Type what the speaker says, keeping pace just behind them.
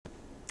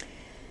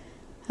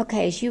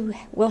Okay, as you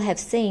will have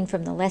seen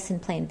from the lesson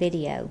plan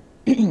video,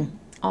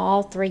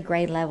 all 3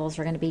 grade levels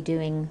are going to be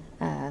doing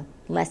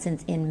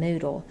lessons in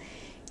Moodle.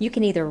 You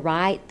can either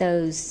write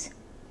those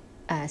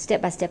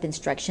step-by-step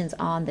instructions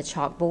on the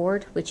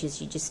chalkboard, which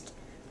is you just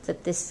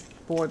flip this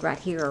board right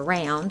here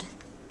around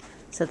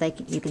so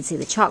you can see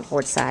the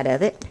chalkboard side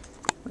of it,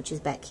 which is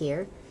back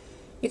here.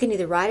 You can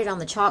either write it on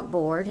the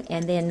chalkboard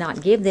and then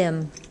not give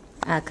them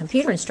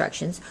computer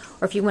instructions,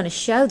 or if you want to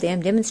show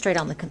them, demonstrate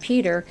on the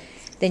computer,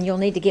 then you'll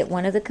need to get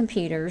one of the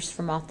computers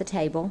from off the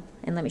table,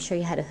 and let me show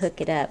you how to hook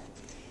it up.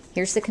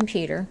 Here's the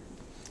computer,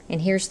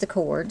 and here's the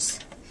cords.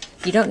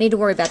 You don't need to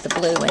worry about the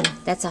blue one.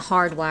 That's a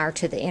hard wire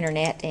to the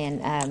internet,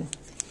 and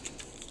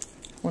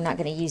we're not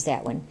going to use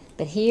that one.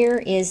 But here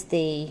is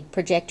the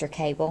projector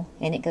cable,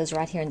 and it goes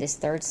right here in this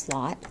 3rd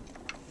slot.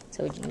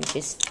 So you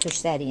just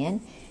push that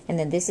in. And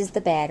then this is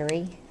the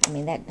battery.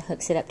 That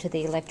hooks it up to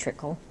the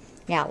electrical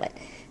outlet.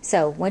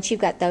 So once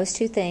you've got those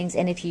 2 things,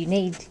 and if you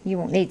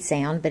won't need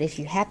sound, but if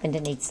you happen to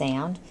need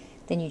sound,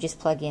 then you just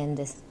plug in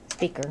the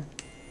speaker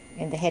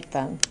and the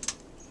headphone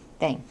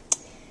thing.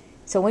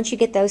 So once you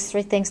get those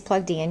 3 things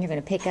plugged in, you're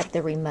going to pick up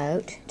the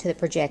remote to the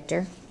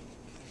projector,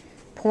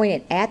 point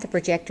it at the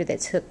projector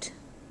that's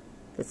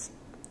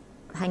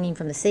hanging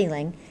from the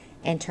ceiling,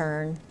 and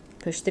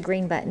push the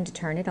green button to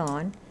turn it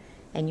on,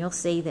 and you'll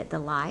see that the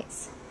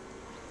lights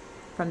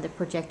from the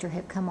projector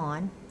have come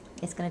on.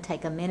 It's going to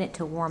take a minute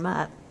to warm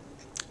up,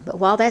 but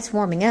while that's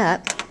warming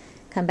up,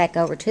 come back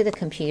over to the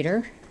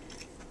computer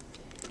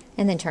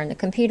and then turn the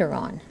computer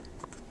on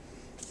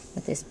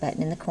with this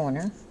button in the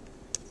corner.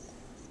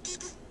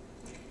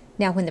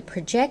 Now when the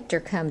projector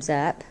comes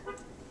up,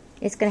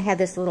 it's going to have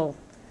this little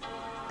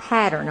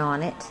pattern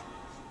on it,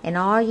 and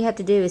all you have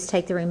to do is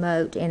take the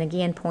remote and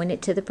again point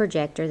it to the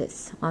projector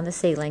that's on the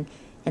ceiling,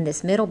 and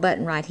this middle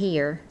button right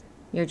here,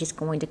 you're just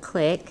going to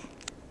click,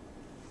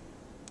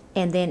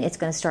 and then it's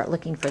going to start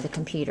looking for the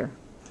computer.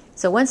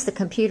 So once the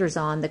computer's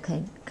on,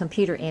 the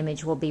computer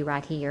image will be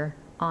right here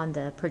on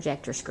the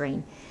projector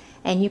screen,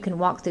 and you can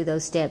walk through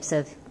those steps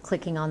of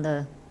clicking on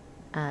the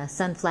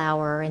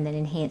sunflower, and then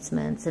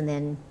enhancements, and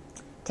then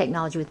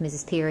technology with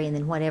Mrs. Peary, and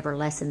then whatever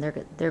lesson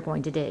they're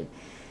going to do.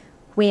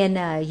 When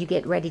you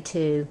get ready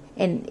to,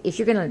 and if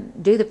you're going to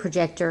do the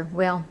projector,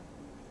 well,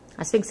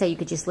 I was going to say you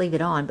could just leave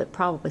it on, but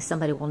probably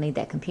somebody will need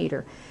that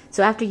computer.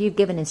 So after you've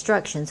given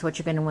instructions, what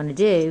you're going to want to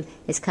do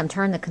is come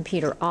turn the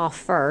computer off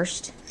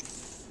first.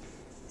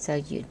 So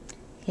you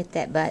hit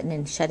that button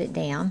and shut it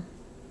down.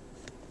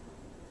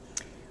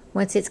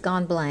 Once it's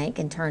gone blank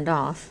and turned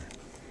off,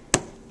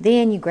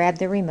 then you grab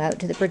the remote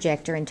to the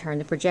projector and turn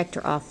the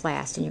projector off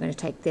last. And you're going to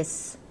take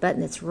this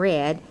button that's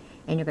red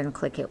and you're going to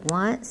click it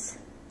once,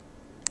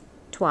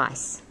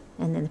 twice,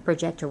 and then the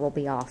projector will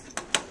be off.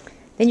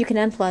 Then you can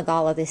unplug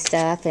all of this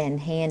stuff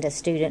and hand a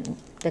student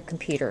the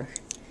computer,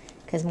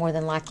 because more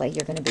than likely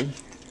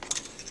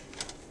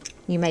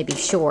you may be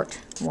short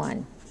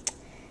one.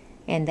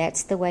 And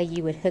that's the way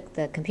you would hook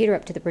the computer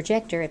up to the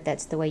projector if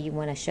that's the way you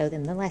want to show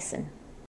them the lesson.